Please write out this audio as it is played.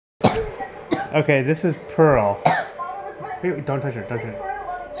Okay, this is Pearl. Wait, don't touch her, don't touch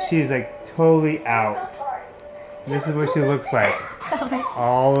her. She's like totally out. This is what she looks like.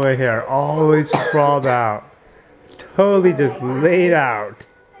 All the way here, all the way sprawled out. Totally just laid out.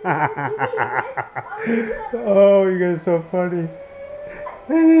 Oh, you guys are so funny.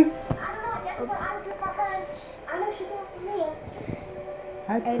 Look at this.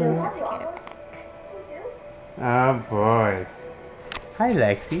 Hi, I don't want to get it. Oh boy. Hi,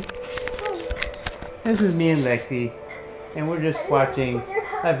 Lexi. This is me and Lexi, and we're just watching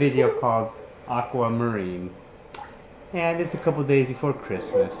a video called Aquamarine. And it's a couple days before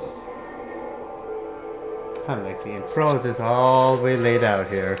Christmas. Hi, Lexi. And Pearl is just all the way laid out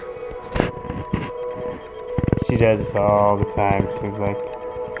here. She does this all the time. She's like,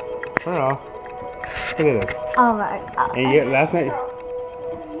 Pearl, look at this. Oh my god. And last night,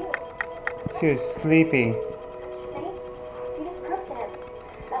 she was sleeping.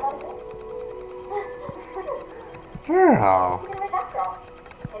 Pearl.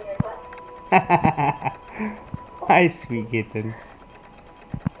 Hi, sweet kitten.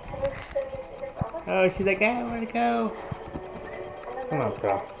 Oh, she's like, I want to go. Come on,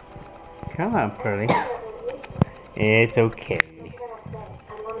 Pearl. Come on, Pearly. It's okay.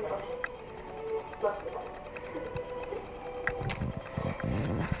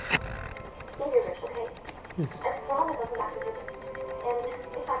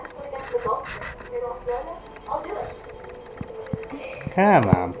 Come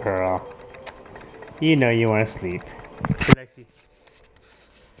on, Pearl. You know you want to sleep. Lexi.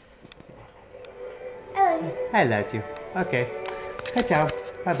 I love you. I love you. Okay. Ciao.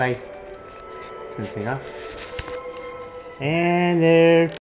 Bye bye. Turn this thing off. And there.